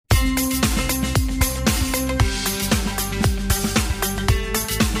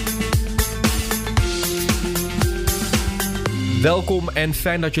Welkom en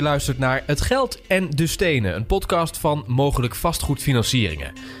fijn dat je luistert naar Het Geld en de Stenen, een podcast van Mogelijk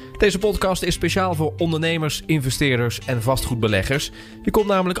Vastgoedfinancieringen. Deze podcast is speciaal voor ondernemers, investeerders en vastgoedbeleggers. Je komt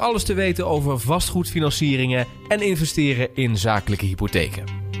namelijk alles te weten over vastgoedfinancieringen en investeren in zakelijke hypotheken.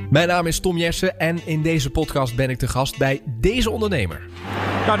 Mijn naam is Tom Jessen en in deze podcast ben ik te gast bij deze ondernemer.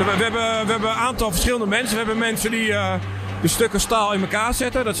 Nou, we hebben een aantal verschillende mensen. We hebben mensen die de stukken staal in elkaar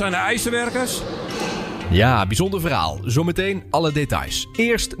zetten. Dat zijn de ijzerwerkers. Ja, bijzonder verhaal. Zometeen alle details.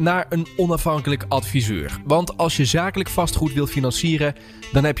 Eerst naar een onafhankelijk adviseur. Want als je zakelijk vastgoed wilt financieren,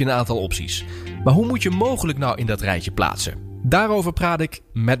 dan heb je een aantal opties. Maar hoe moet je mogelijk nou in dat rijtje plaatsen? Daarover praat ik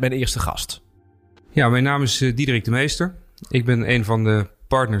met mijn eerste gast. Ja, mijn naam is Diederik de Meester. Ik ben een van de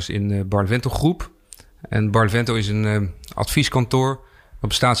partners in Barlevento Groep. En Barlevento is een advieskantoor dat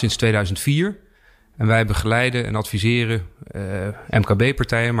bestaat sinds 2004. En wij begeleiden en adviseren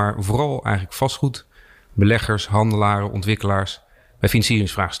MKB-partijen, maar vooral eigenlijk vastgoed. Beleggers, handelaren, ontwikkelaars bij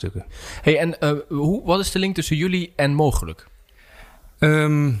financieringsvraagstukken. Hey, en wat is de link tussen jullie en Mogelijk?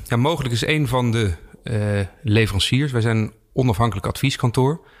 Mogelijk is een van de leveranciers. Wij zijn een onafhankelijk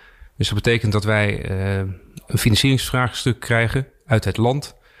advieskantoor. Dus dat betekent dat wij een financieringsvraagstuk krijgen uit het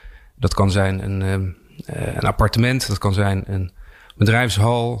land. Dat kan zijn een appartement, dat kan zijn een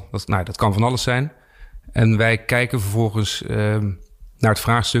bedrijfshal. Dat kan van alles zijn. En wij kijken vervolgens naar het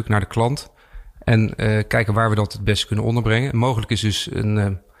vraagstuk, naar de klant. En kijken waar we dat het beste kunnen onderbrengen. En Mogelijk is dus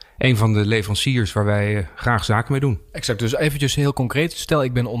een van de leveranciers waar wij graag zaken mee doen. Exact, dus eventjes heel concreet. Stel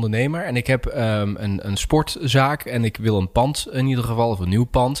ik ben ondernemer en ik heb een sportzaak en ik wil een pand in ieder geval, of een nieuw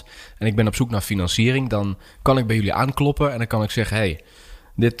pand. En ik ben op zoek naar financiering. Dan kan ik bij jullie aankloppen en dan kan ik zeggen, hey,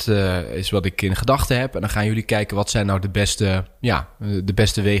 dit is wat ik in gedachten heb. En dan gaan jullie kijken wat zijn nou de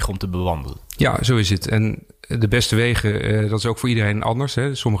beste wegen om te bewandelen. Ja, zo is het. En de beste wegen, dat is ook voor iedereen anders.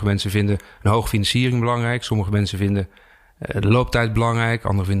 Hè. Sommige mensen vinden een hoge financiering belangrijk. Sommige mensen vinden de looptijd belangrijk.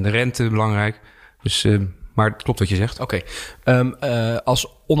 Anderen vinden de rente belangrijk. Dus, maar het klopt wat je zegt. Oké. Als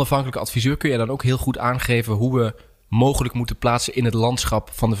onafhankelijke adviseur kun je dan ook heel goed aangeven hoe we mogelijk moeten plaatsen in het landschap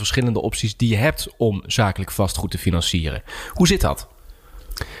van de verschillende opties die je hebt om zakelijk vastgoed te financieren. Hoe zit dat?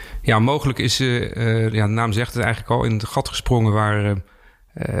 Ja, Mogelijk is, de naam zegt het eigenlijk al, in het gat gesprongen waar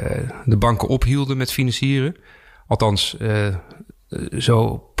de banken ophielden met financieren. Althans,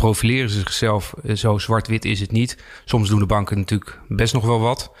 zo profileren ze zichzelf. Zo zwart-wit is het niet. Soms doen de banken natuurlijk best nog wel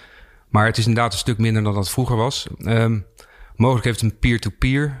wat. Maar het is inderdaad een stuk minder dan dat vroeger was. Mogelijk heeft een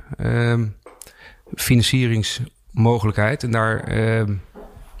peer-to-peer financieringsmogelijkheid. En daar...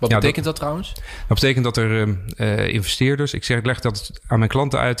 Wat betekent dat trouwens? Dat betekent dat er investeerders... Ik leg dat aan mijn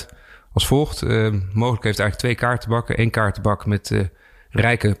klanten uit als volgt. Mogelijk heeft eigenlijk 2 kaartenbakken. 1 kaartenbak met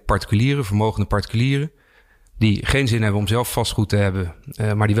rijke particulieren, vermogende particulieren, die geen zin hebben om zelf vastgoed te hebben,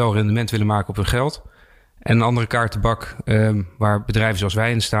 maar die wel rendement willen maken op hun geld. En een andere kaartenbak waar bedrijven zoals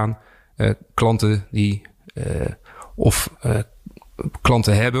wij in staan, klanten die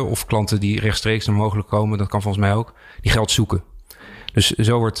klanten hebben of klanten die rechtstreeks naar Mogelijk komen, dat kan volgens mij ook, die geld zoeken. Dus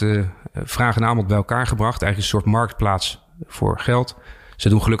zo wordt vraag en aanbod bij elkaar gebracht. Eigenlijk een soort marktplaats voor geld. Ze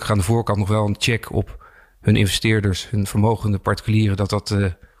doen gelukkig aan de voorkant nog wel een check op hun investeerders, hun vermogende particulieren, dat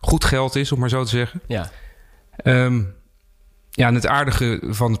goed geld is, om maar zo te zeggen. Ja. En het aardige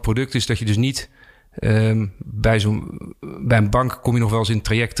van het product is dat je dus niet bij een bank kom je nog wel eens in het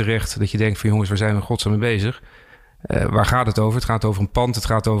traject terecht dat je denkt van jongens, waar zijn we in godsnaam mee bezig? Waar gaat het over? Het gaat over een pand, het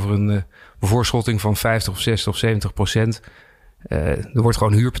gaat over een bevoorschotting van 50 of 60 of 70%. Er wordt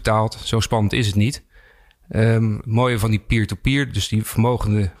gewoon huur betaald. Zo spannend is het niet. Het mooie van die peer-to-peer, dus die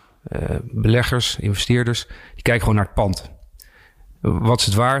vermogende beleggers, investeerders, die kijken gewoon naar het pand. Wat is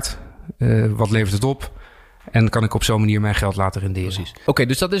het waard? Wat levert het op? En kan ik op zo'n manier mijn geld laten renderen. Precies. Oké,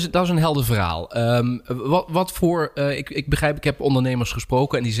 dus dat is een helder verhaal. Wat voor... Ik begrijp, ik heb ondernemers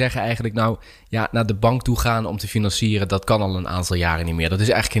gesproken en die zeggen eigenlijk naar de bank toe gaan om te financieren, dat kan al een aantal jaren niet meer. Dat is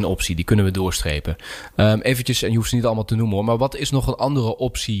eigenlijk geen optie, die kunnen we doorstrepen. Eventjes, en je hoeft ze niet allemaal te noemen hoor, maar wat is nog een andere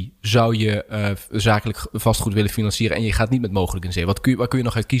optie? Zou je zakelijk vastgoed willen financieren en je gaat niet met Mogelijk in zee? Waar kun je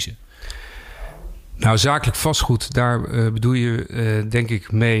nog uit kiezen? Nou, zakelijk vastgoed, daar bedoel je denk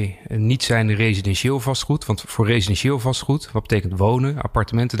ik mee niet zijn residentieel vastgoed. Want voor residentieel vastgoed, wat betekent wonen,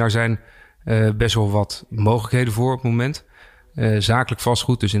 appartementen, daar zijn best wel wat mogelijkheden voor op het moment. Zakelijk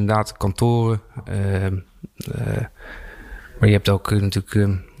vastgoed, dus inderdaad kantoren. Maar je hebt ook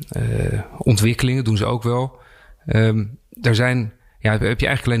natuurlijk ontwikkelingen, doen ze ook wel. Daar heb je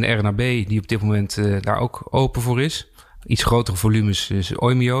eigenlijk alleen de RNAB die op dit moment daar ook open voor is. Iets grotere volumes is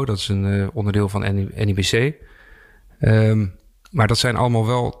OIMIO, dat is een onderdeel van NIBC. Maar dat zijn allemaal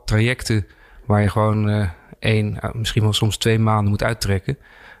wel trajecten waar je gewoon 1, misschien wel soms 2 maanden moet uittrekken.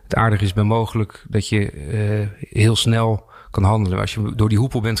 Het aardige is bij Mogelijk dat je heel snel kan handelen. Als je door die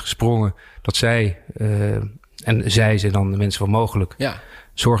hoepel bent gesprongen, dat zij, en zij zijn dan de mensen van mogelijk,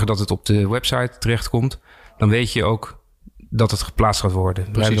 zorgen dat het op de website terechtkomt, dan weet je ook dat het geplaatst gaat worden.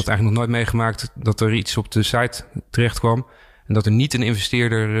 We hebben dat eigenlijk nog nooit meegemaakt, dat er iets op de site terecht kwam en dat er niet een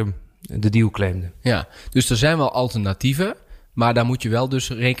investeerder de deal claimde. Ja, dus er zijn wel alternatieven, maar daar moet je wel dus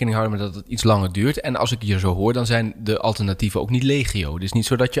rekening houden met dat het iets langer duurt. En als ik je zo hoor, dan zijn de alternatieven ook niet legio. Het is niet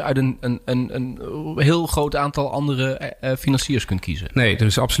zo dat je uit een heel groot aantal andere financiers kunt kiezen. Nee, er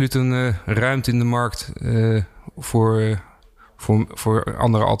is absoluut een ruimte in de markt voor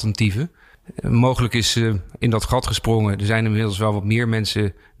andere alternatieven. Mogelijk is in dat gat gesprongen. Er zijn inmiddels wel wat meer mensen.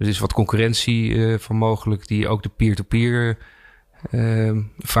 Er is wat concurrentie van mogelijk die ook de peer-to-peer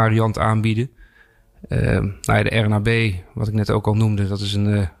variant aanbieden. De RNAB, wat ik net ook al noemde, dat is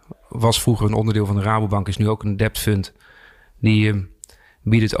was vroeger een onderdeel van de Rabobank, is nu ook een debt fund. Die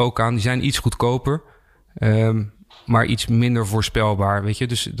bieden het ook aan. Die zijn iets goedkoper, maar iets minder voorspelbaar. Weet je?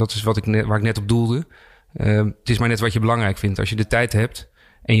 Dus dat is waar ik net op doelde. Het is maar net wat je belangrijk vindt. Als je de tijd hebt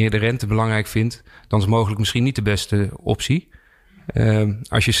en je de rente belangrijk vindt, dan is mogelijk misschien niet de beste optie.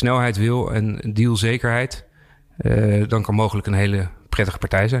 Als je snelheid wil en dealzekerheid, dan kan mogelijk een hele prettige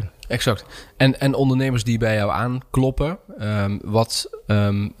partij zijn. Exact. En ondernemers die bij jou aankloppen,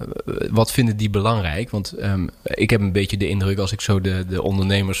 wat vinden die belangrijk? Want ik heb een beetje de indruk, als ik zo de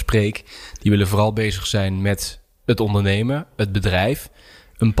ondernemers spreek, die willen vooral bezig zijn met het ondernemen, het bedrijf.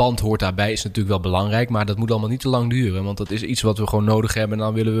 Een pand hoort daarbij, is natuurlijk wel belangrijk, maar dat moet allemaal niet te lang duren, want dat is iets wat we gewoon nodig hebben en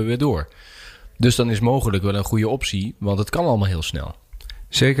dan willen we weer door. Dus dan is mogelijk wel een goede optie, want het kan allemaal heel snel.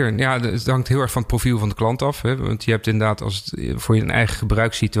 Zeker, ja, het hangt heel erg van het profiel van de klant af. Hè? Want je hebt inderdaad, als het voor je een eigen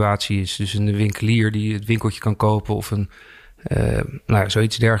gebruikssituatie is, dus een winkelier die het winkeltje kan kopen of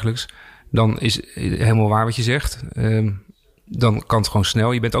zoiets dergelijks, dan is helemaal waar wat je zegt. Dan kan het gewoon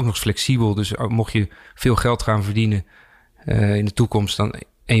snel. Je bent ook nog eens flexibel, dus mocht je veel geld gaan verdienen in de toekomst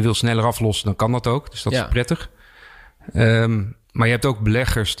en je wil sneller aflossen, dan kan dat ook. Dus dat is prettig. Maar je hebt ook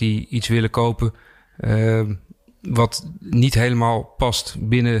beleggers die iets willen kopen wat niet helemaal past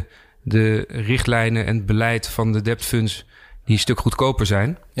binnen de richtlijnen en het beleid van de debt funds die een stuk goedkoper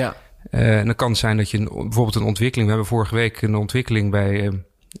zijn. Ja. En dan kan het zijn dat je bijvoorbeeld een ontwikkeling... We hebben vorige week een ontwikkeling bij...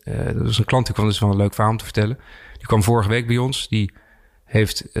 dat is een klant, dat is wel een leuk verhaal om te vertellen. Die kwam vorige week bij ons. Die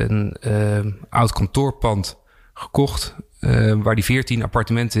heeft een oud kantoorpand gekocht waar die 14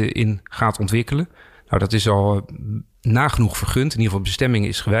 appartementen in gaat ontwikkelen. Nou, dat is al nagenoeg vergund. In ieder geval bestemming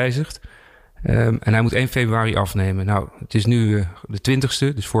is gewijzigd. En hij moet 1 februari afnemen. Nou, het is nu de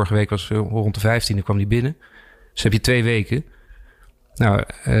 20ste. Dus vorige week was rond de 15e kwam hij binnen. Dus heb je 2 weken. Nou,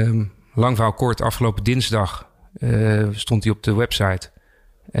 lang verhaal kort. Afgelopen dinsdag stond hij op de website.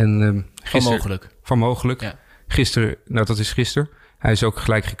 En Van mogelijk. Ja. Gisteren, nou dat is gisteren. Hij is ook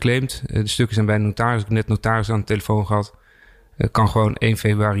gelijk geclaimd. De stukken zijn bij de notaris. Ik heb net notaris aan de telefoon gehad. Kan gewoon 1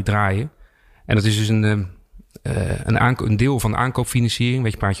 februari draaien. En dat is dus een deel van de aankoopfinanciering.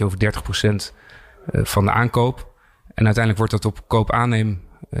 Weet je, praat je over 30% van de aankoop. En uiteindelijk wordt dat op koop-aanneem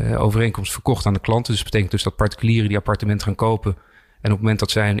overeenkomst verkocht aan de klanten. Dus dat betekent dus dat particulieren die appartementen gaan kopen. En op het moment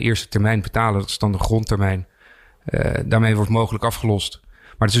dat zij een eerste termijn betalen, dat is dan de grondtermijn. Daarmee wordt mogelijk afgelost.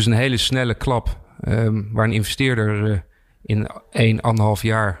 Maar het is dus een hele snelle klap. Waar een investeerder in 1,5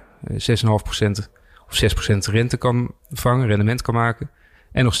 jaar 6,5% of 6% rente kan vangen, rendement kan maken.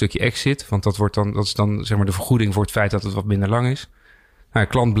 En nog een stukje exit, want dat is dan zeg maar de vergoeding voor het feit dat het wat minder lang is. Nou,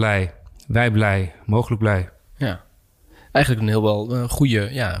 klant blij, wij blij, mogelijk blij. Ja, eigenlijk een heel wel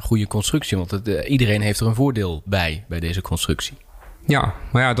goede constructie, want iedereen heeft er een voordeel bij deze constructie. Ja,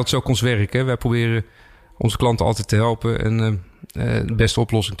 maar ja, dat is ook ons werk. Hè. Wij proberen onze klanten altijd te helpen en de beste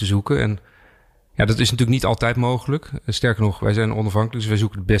oplossing te zoeken. En ja, dat is natuurlijk niet altijd mogelijk. Sterker nog, wij zijn onafhankelijk, dus wij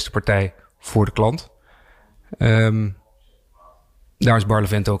zoeken de beste partij voor de klant. Daar is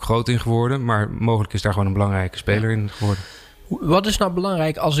Barlevent ook groot in geworden, maar mogelijk is daar gewoon een belangrijke speler in geworden. Wat is nou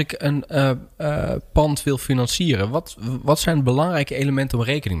belangrijk als ik een pand wil financieren? Wat zijn belangrijke elementen om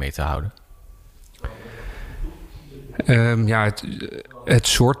rekening mee te houden? Het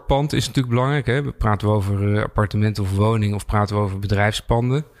soort pand is natuurlijk belangrijk. Hè? Praten we over appartementen of woning of praten we over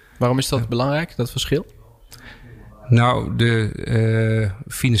bedrijfspanden? Waarom is dat belangrijk, dat verschil? Nou, de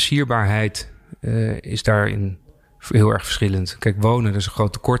financierbaarheid is daarin heel erg verschillend. Kijk, wonen, er is een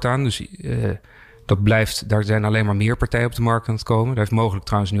groot tekort aan. Dus dat blijft, daar zijn alleen maar meer partijen op de markt aan het komen. Daar heeft mogelijk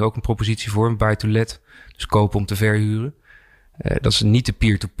trouwens nu ook een propositie voor, een buy-to-let. Dus kopen om te verhuren. Dat is niet de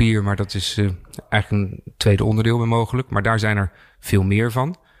peer-to-peer, maar dat is eigenlijk een tweede onderdeel bij mogelijk. Maar daar zijn er veel meer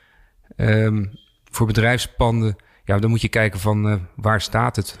van. Voor bedrijfspanden, ja, dan moet je kijken van waar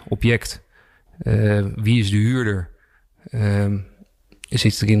staat het object? Wie is de huurder?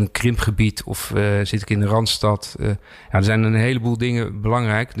 Zit ik in een krimpgebied of zit ik in de Randstad? Er zijn een heleboel dingen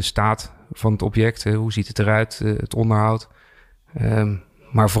belangrijk. De staat van het object, hoe ziet het eruit, het onderhoud.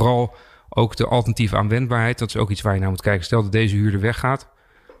 Maar vooral ook de alternatieve aanwendbaarheid. Dat is ook iets waar je naar moet kijken. Stel dat deze huurder weggaat.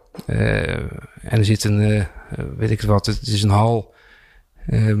 En er zit een, weet ik wat, het is een hal.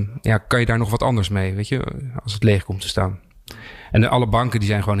 Kan je daar nog wat anders mee, weet je, als het leeg komt te staan. En alle banken die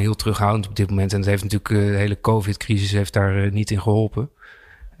zijn gewoon heel terughoudend op dit moment. En het heeft natuurlijk de hele COVID-crisis heeft daar niet in geholpen.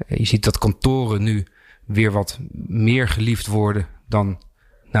 Je ziet dat kantoren nu weer wat meer geliefd worden dan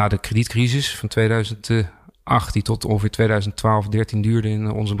na de kredietcrisis van 2008, die tot ongeveer 2012, 13 duurde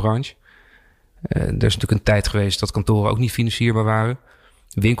in onze branche. Er is natuurlijk een tijd geweest dat kantoren ook niet financierbaar waren.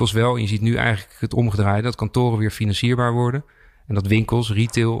 Winkels wel. Je ziet nu eigenlijk het omgedraaide, dat kantoren weer financierbaar worden. En dat winkels,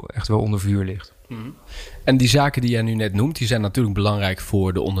 retail, echt wel onder vuur ligt. Mm-hmm. En die zaken die jij nu net noemt, die zijn natuurlijk belangrijk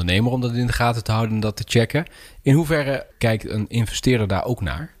voor de ondernemer om dat in de gaten te houden en dat te checken. In hoeverre kijkt een investeerder daar ook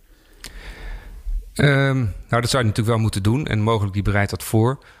naar? Dat zou je natuurlijk wel moeten doen en mogelijk die bereidt dat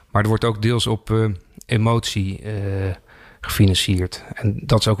voor. Maar er wordt ook deels op emotie gefinancierd. En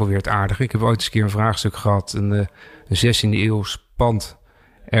dat is ook wel weer het aardige. Ik heb ooit eens een keer een vraagstuk gehad. Een 16e eeuws pand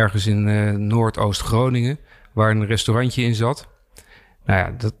ergens in Noordoost-Groningen, waar een restaurantje in zat. Nou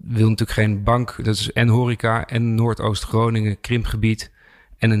ja, dat wil natuurlijk geen bank. Dat is en horeca en Noordoost-Groningen, krimpgebied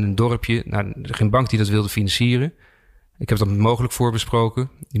en in een dorpje. Nou, geen bank die dat wilde financieren. Ik heb dat mogelijk voorbesproken.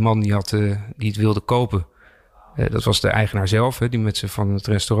 Die man die het wilde kopen, dat was de eigenaar zelf, die met ze van het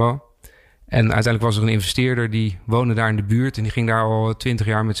restaurant. En uiteindelijk was er een investeerder die woonde daar in de buurt en die ging daar al 20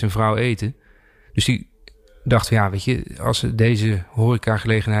 jaar met zijn vrouw eten. Dus die dacht, ja, weet je, als deze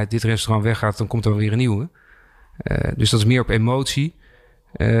horecagelegenheid, dit restaurant weggaat, dan komt er weer een nieuwe. Dus dat is meer op emotie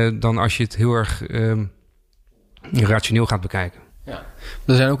dan als je het heel erg rationeel gaat bekijken. Ja.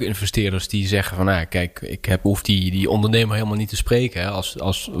 Er zijn ook investeerders die zeggen van, nou, kijk, ik hoef die ondernemer helemaal niet te spreken. Hè.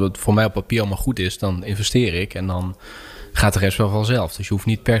 Als het voor mij op papier allemaal goed is, dan investeer ik en dan gaat de rest wel vanzelf. Dus je hoeft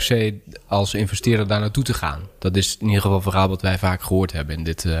niet per se als investeerder daar naartoe te gaan. Dat is in ieder geval een verhaal wat wij vaak gehoord hebben in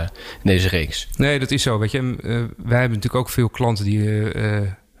deze reeks. Nee, dat is zo. Weet je, wij hebben natuurlijk ook veel klanten die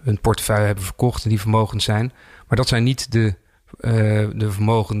hun portefeuille hebben verkocht en die vermogend zijn. Maar dat zijn niet de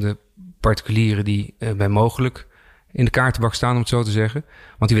vermogende particulieren die bij mogelijk in de kaartenbak staan, om het zo te zeggen.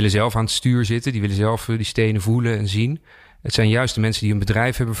 Want die willen zelf aan het stuur zitten. Die willen zelf die stenen voelen en zien. Het zijn juist de mensen die een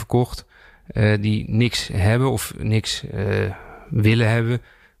bedrijf hebben verkocht, die niks hebben of niks willen hebben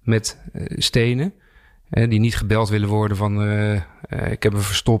met stenen. Die niet gebeld willen worden van ik heb een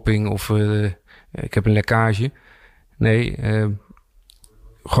verstopping of ik heb een lekkage. Nee,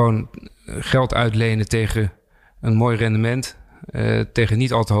 gewoon geld uitlenen tegen een mooi rendement. Tegen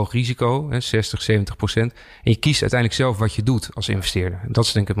niet al te hoog risico, 60-70%. En je kiest uiteindelijk zelf wat je doet als investeerder. Dat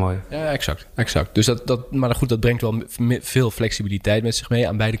is denk ik het mooie. Ja, exact. Dus maar goed, dat brengt wel veel flexibiliteit met zich mee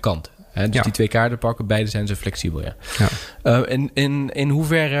aan beide kanten. Dus die twee kaarten pakken, beide zijn ze flexibel. Ja. In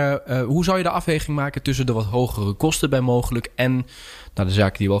hoeverre, hoe zou je de afweging maken tussen de wat hogere kosten bij mogelijk en de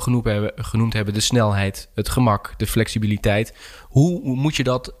zaken die we al genoemd hebben, de snelheid, het gemak, de flexibiliteit. Hoe moet je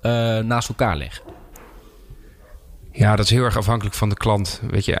dat naast elkaar leggen? Ja, dat is heel erg afhankelijk van de klant.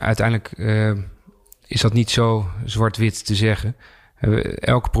 Weet je, uiteindelijk is dat niet zo zwart-wit te zeggen.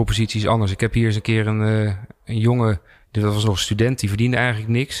 Elke propositie is anders. Ik heb hier eens een keer een jongen, dat was nog een student, die verdiende eigenlijk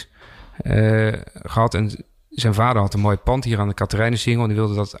niks gehad. En zijn vader had een mooi pand hier aan de Katerijnensingel en die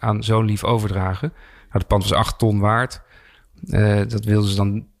wilde dat aan zo'n lief overdragen. Nou, het pand was 8 ton waard. Dat wilden ze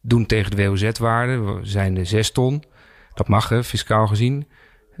dan doen tegen de WOZ-waarde. We zijn de 6 ton. Dat mag, fiscaal gezien.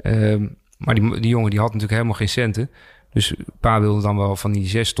 Maar die jongen die had natuurlijk helemaal geen centen. Dus pa wilde dan wel van die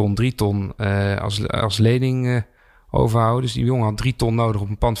 6 ton, 3 ton als lening overhouden. Dus die jongen had 3 ton nodig op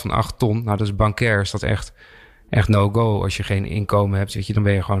een pand van 8 ton. Nou, dat is bankair, is dat echt no-go. Als je geen inkomen hebt, weet je, dan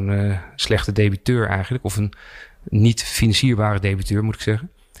ben je gewoon een slechte debiteur eigenlijk. Of een niet financierbare debiteur, moet ik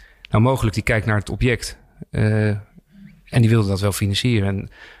zeggen. Nou, mogelijk die kijkt naar het object. En die wilde dat wel financieren. En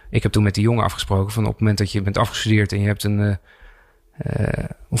ik heb toen met die jongen afgesproken van op het moment dat je bent afgestudeerd en je hebt een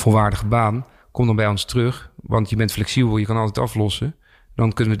volwaardige baan, kom dan bij ons terug. Want je bent flexibel, je kan altijd aflossen.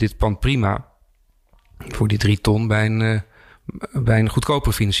 Dan kunnen we dit pand prima voor die 3 ton bij een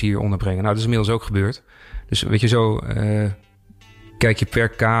goedkopere financier onderbrengen. Nou, dat is inmiddels ook gebeurd. Dus weet je, zo kijk je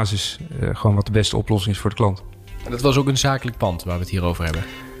per casus gewoon wat de beste oplossing is voor de klant. En dat was ook een zakelijk pand waar we het hier over hebben?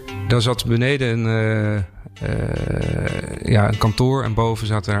 Daar zat beneden een kantoor en boven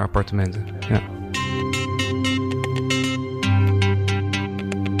zaten er appartementen. Ja.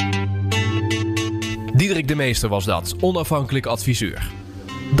 Diederik de Meester was dat, onafhankelijk adviseur.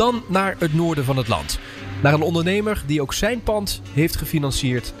 Dan naar het noorden van het land. Naar een ondernemer die ook zijn pand heeft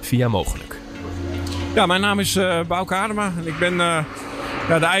gefinancierd via Mogelijk. Ja, mijn naam is Bouke Adema. Ik ben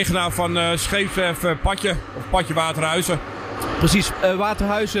de eigenaar van Scheepswerf Padje, of Padje Waterhuizen. Precies,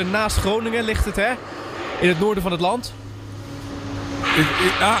 Waterhuizen naast Groningen ligt het, hè? In het noorden van het land.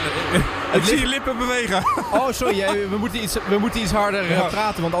 Ik zie je lippen bewegen. Oh, sorry, we moeten iets harder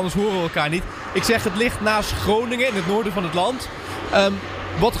praten, want anders horen we elkaar niet. Ik zeg, het ligt naast Groningen, in het noorden van het land.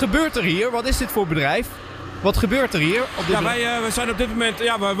 Wat gebeurt er hier? Wat is dit voor bedrijf? Wat gebeurt er hier? We zijn op dit moment...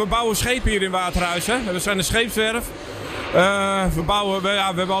 Ja, we bouwen schepen hier in Waterhuizen. We zijn een scheepswerf. We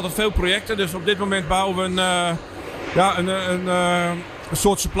hebben altijd veel projecten. Dus op dit moment bouwen we een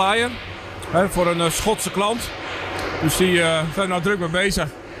soort supplier. Voor een Schotse klant. Dus die zijn nou druk mee bezig.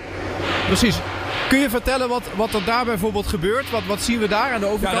 Precies. Kun je vertellen wat er daar bijvoorbeeld gebeurt? Wat zien we daar aan de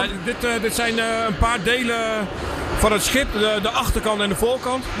overkant? Ja, dit zijn een paar delen van het schip. De achterkant en de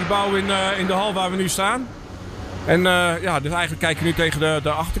voorkant. Die bouwen we in de hal waar we nu staan. En dus eigenlijk kijken we nu tegen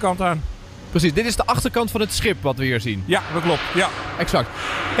de achterkant aan. Precies, dit is de achterkant van het schip wat we hier zien. Ja, dat klopt. Ja. Exact.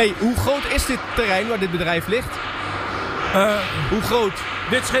 Hey, hoe groot is dit terrein waar dit bedrijf ligt? Hoe groot?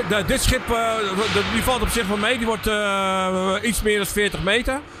 Dit schip die valt op zich wel mee. Die wordt iets meer dan 40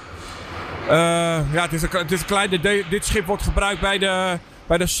 meter. Het is klein. Dit schip wordt gebruikt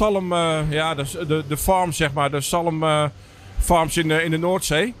bij de Salm, de farm, zeg maar. De Salm farms in de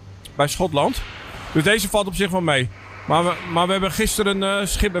Noordzee. Bij Schotland. Dus deze valt op zich wel mee. Maar we hebben gisteren een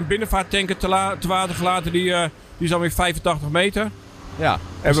schip, een binnenvaarttanker te water gelaten. Die is alweer 85 meter. Ja,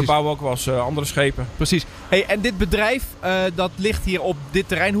 en we bouwen ook wel eens andere schepen. Precies. Hey, en dit bedrijf, dat ligt hier op dit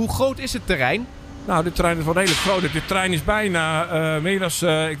terrein. Hoe groot is het terrein? Nou, dit terrein is wel redelijk groot. Dit terrein is bijna meer dan...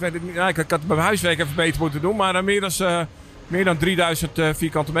 ik weet het niet. Ik had mijn huiswerk even beter moeten doen. Maar meer dan 3000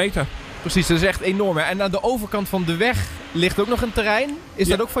 vierkante meter. Precies, dat is echt enorm. Hè? En aan de overkant van de weg ligt ook nog een terrein. Is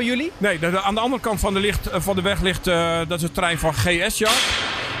dat ook van jullie? Nee, aan de andere kant van de weg ligt... dat is het terrein van GS Yard.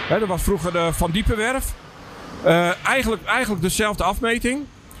 Dat was vroeger de Van Diepenwerf. Eigenlijk dezelfde afmeting.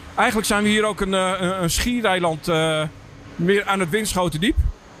 Eigenlijk zijn we hier ook een schiereiland meer aan het Winschoterdiep.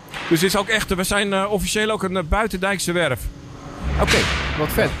 Dus dit is ook echt, we zijn officieel ook een buitendijkse werf. Oké, wat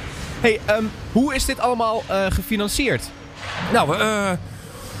vet. Hey, hoe is dit allemaal gefinancierd? Nou,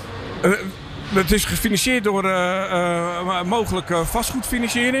 het is gefinancierd door mogelijk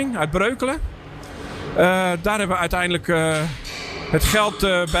vastgoedfinanciering uit Breukelen. Daar hebben we uiteindelijk het geld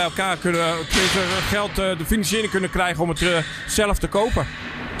bij elkaar de financiering kunnen krijgen om het zelf te kopen.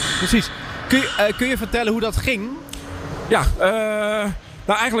 Precies. Kun je vertellen hoe dat ging? Ja,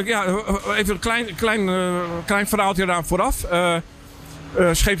 nou eigenlijk even een klein verhaaltje eraan vooraf.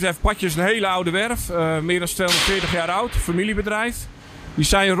 Scheepswerf Padje is een hele oude werf, meer dan 240 jaar oud, familiebedrijf. Die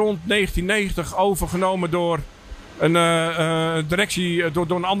zijn rond 1990 overgenomen door een directie, door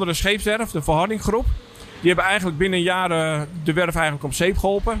een andere scheepswerf, de Verharding Groep. Die hebben eigenlijk binnen een jaar de werf eigenlijk op zeep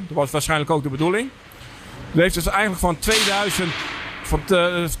geholpen. Dat was waarschijnlijk ook de bedoeling. Dat heeft dus eigenlijk van 2000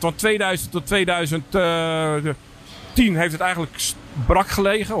 tot 2010 heeft het eigenlijk brak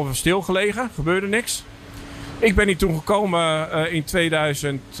gelegen of stilgelegen. Gebeurde niks. Ik ben hier toen gekomen in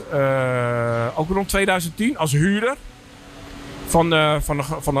ook rond 2010 als huurder van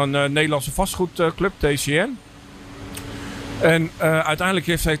een Nederlandse vastgoedclub, TCN. En uiteindelijk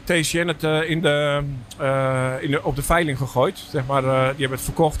heeft TCN het op de veiling gegooid. Zeg maar, die hebben het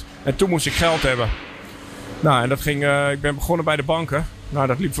verkocht. En toen moest ik geld hebben. Nou, en dat ging, ik ben begonnen bij de banken. Nou,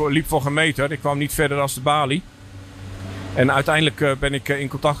 dat liep voor geen meter. Ik kwam niet verder dan de balie. En uiteindelijk ben ik in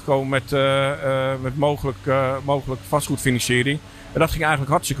contact gekomen met mogelijk vastgoedfinanciering. En dat ging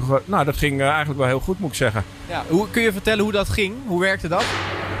eigenlijk hartstikke goed. Nou, dat ging eigenlijk wel heel goed, moet ik zeggen. Ja, kun je vertellen hoe dat ging? Hoe werkte dat?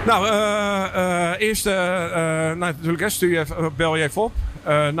 Nou, eerst natuurlijk bel je even op.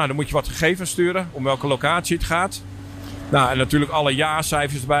 Dan moet je wat gegevens sturen om welke locatie het gaat. Nou, en natuurlijk alle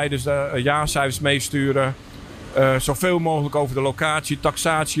jaarcijfers erbij, dus de jaarcijfers meesturen. Zoveel mogelijk over de locatie,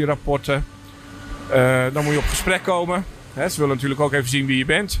 taxatierapporten. Dan moet je op gesprek komen. Ze willen natuurlijk ook even zien wie je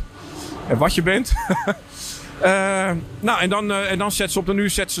bent en wat je bent. En dan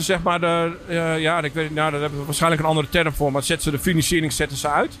zetten ze zeg maar ik weet, daar hebben we waarschijnlijk een andere term voor, maar zetten ze de financiering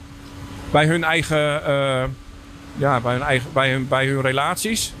uit bij hun eigen, bij hun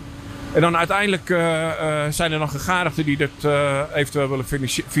relaties. En dan uiteindelijk zijn er dan gegadigden die dit eventueel willen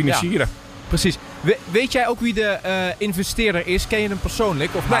financieren. Ja, precies. Weet jij ook wie de investeerder is? Ken je hem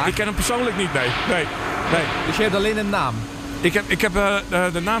persoonlijk? Of nee, ik ken hem persoonlijk niet, nee. Dus je hebt alleen een naam? Ik heb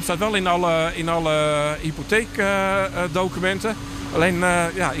de naam staat wel in alle hypotheekdocumenten. Alleen,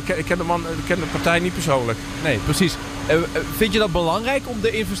 ik ken de partij niet persoonlijk. Nee, precies. Vind je dat belangrijk om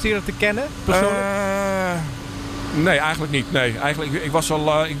de investeerder te kennen, persoonlijk? Nee, eigenlijk niet. Nee, eigenlijk, ik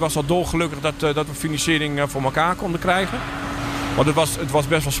was al dolgelukkig dat we financiering voor elkaar konden krijgen. Want het was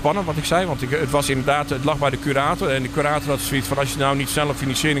best wel spannend wat ik zei. Want het lag bij de curator. En de curator had zoiets van, als je nou niet zelf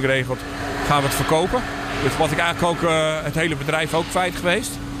financiering regelt, gaan we het verkopen. Dus was ik eigenlijk ook het hele bedrijf ook kwijt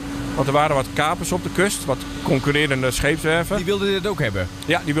geweest. Want er waren wat kapers op de kust, wat concurrerende scheepswerven. Die wilden dit ook hebben?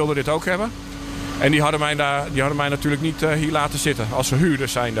 Ja, die wilden dit ook hebben. En die hadden mij natuurlijk niet hier laten zitten als ze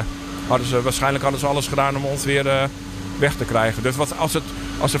huurders zijnde. Waarschijnlijk hadden ze alles gedaan om ons weer weg te krijgen. Dus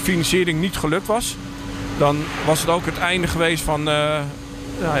als de financiering niet gelukt was, dan was het ook het einde geweest van de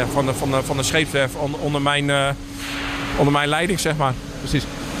scheepswerf onder mijn leiding, zeg maar. Precies.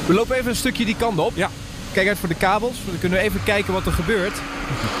 We lopen even een stukje die kant op. Ja. Kijk uit voor de kabels. Dan kunnen we even kijken wat er gebeurt.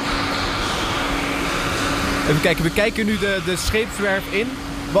 Even kijken, we kijken nu de scheepswerf in.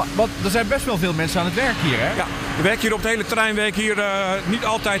 Er zijn best wel veel mensen aan het werk hier, hè? Ja, we werken hier op het hele terrein. Niet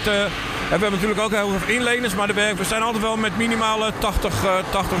altijd... we hebben natuurlijk ook heel veel inleners, maar we zijn altijd wel met minimaal 80,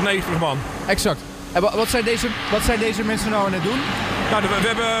 90 man. Exact. En wat zijn deze mensen nou aan het doen? Nou,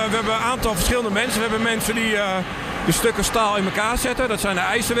 we hebben een aantal verschillende mensen. We hebben mensen die de stukken staal in elkaar zetten. Dat zijn de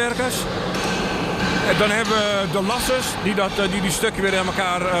ijzerwerkers. En dan hebben we de lassers die stukken weer in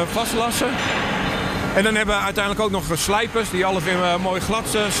elkaar vastlassen. En dan hebben we uiteindelijk ook nog slijpers die alles weer mooi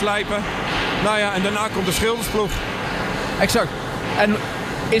glad slijpen. Nou ja, en daarna komt de schildersploeg. Exact. En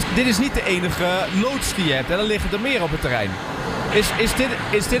dit is niet de enige loods die je hebt, hè? Er liggen er meer op het terrein.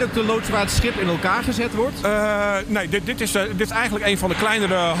 Is dit ook de loods waar het schip in elkaar gezet wordt? Nee, dit is eigenlijk een van de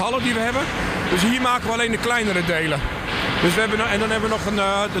kleinere hallen die we hebben. Dus hier maken we alleen de kleinere delen. Dus en dan hebben we nog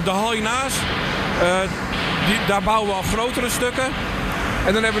de hal hiernaast. Daar bouwen we al grotere stukken.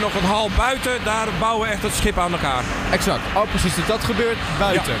 En dan hebben we nog een hal buiten, daar bouwen we echt het schip aan elkaar. Exact. Oh, precies. Dus dat gebeurt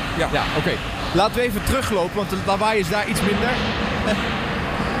buiten. Ja, oké. Laten we even teruglopen, want de lawaai is daar iets minder.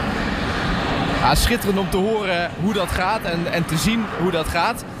 Ja, schitterend om te horen hoe dat gaat en te zien hoe dat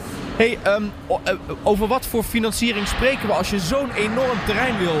gaat. Hey, over wat voor financiering spreken we als je zo'n enorm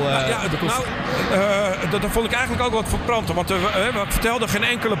terrein wil dat vond ik eigenlijk ook wat verpranten. Want wat ik vertelde, geen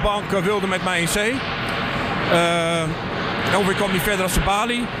enkele bank wilde met mij in zee. Ik kwam niet verder als de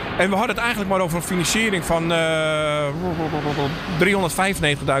balie. En we hadden het eigenlijk maar over een financiering van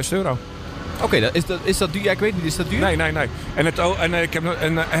 €395.000. Oké, is dat duur? Ja, ik weet niet, is dat duur? Nee. En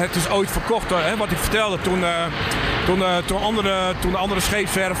het is ooit verkocht, wat ik vertelde toen de andere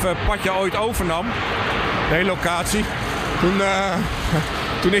scheepswerf Patja ooit overnam. De hele locatie.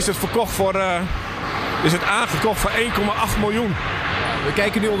 Toen is het verkocht is het aangekocht voor 1,8 miljoen. We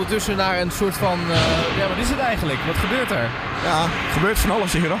kijken nu ondertussen naar een soort van... wat is het eigenlijk? Wat gebeurt er? Ja, er gebeurt van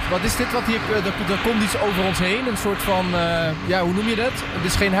alles hier, hoor. Wat is dit? Er komt iets over ons heen. Een soort van... hoe noem je dat? Het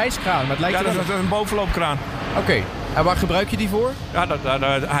is geen hijskraan, maar het lijkt... Ja, dat is een bovenloopkraan. Oké. En waar gebruik je die voor? Ja,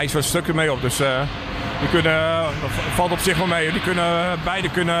 daar hijsen we stukken mee op. Dus dat valt op zich wel mee. Beide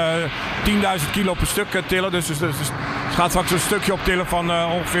kunnen 10.000 kilo per stuk tillen. Dus het gaat straks een stukje optillen van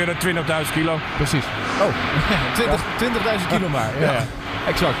ongeveer 20.000 kilo. Precies. Oh, 20.000 kilo maar. Ja.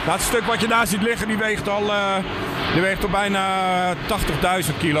 Exact. Nou, het stuk wat je daar ziet liggen, die weegt al bijna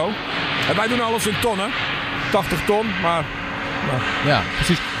 80.000 kilo. En wij doen alles in tonnen. 80 ton, maar... Ja,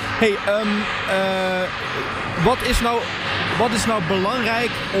 precies. Hey, wat is nou belangrijk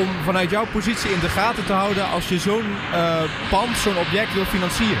om vanuit jouw positie in de gaten te houden als je zo'n pand, zo'n object wil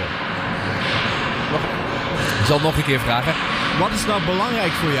financieren? Ik zal het nog een keer vragen. Wat is nou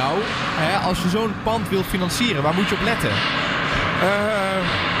belangrijk voor jou als je zo'n pand wilt financieren? Waar moet je op letten?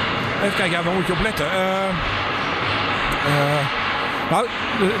 Even kijken, waar moet je op letten?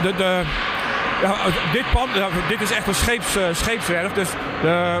 Dit pand, dit is echt een scheepswerf. Dus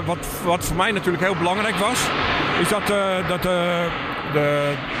wat voor mij natuurlijk heel belangrijk was, is dat de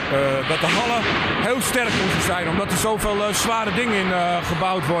hallen heel sterk moesten zijn. Omdat er zoveel zware dingen in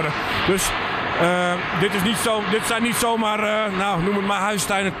gebouwd worden. Dus dit zijn niet zomaar, noem het maar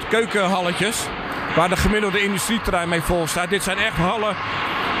huistuin- en keukenhalletjes. Waar de gemiddelde industrieterrein mee vol staat. Dit zijn echt hallen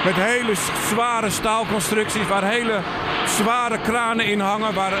met hele zware staalconstructies. Waar hele zware kranen in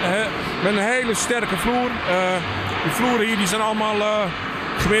hangen. Met een hele sterke vloer. Die vloeren hier die zijn allemaal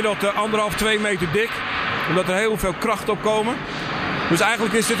gemiddeld 1,5, 2 meter dik. Omdat er heel veel kracht op komen. Dus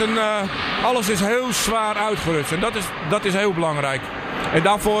eigenlijk is dit alles is heel zwaar uitgerust. En dat is heel belangrijk. En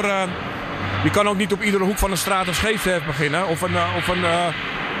daarvoor... je kan ook niet op iedere hoek van een straat een scheepswerf beginnen.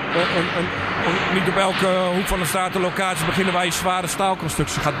 Niet op elke hoek van de straat een locatie beginnen waar je zware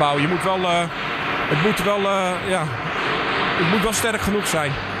staalconstructie gaat bouwen. Je moet wel, het moet wel sterk genoeg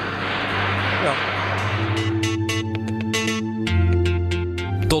zijn. Ja.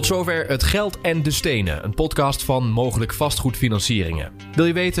 Tot zover Het Geld en de Stenen, een podcast van Mogelijk Vastgoedfinancieringen. Wil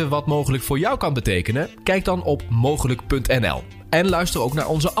je weten wat Mogelijk voor jou kan betekenen? Kijk dan op mogelijk.nl. En luister ook naar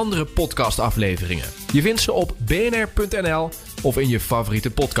onze andere podcastafleveringen. Je vindt ze op bnr.nl of in je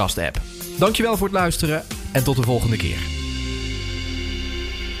favoriete podcast-app. Dankjewel voor het luisteren en tot de volgende keer.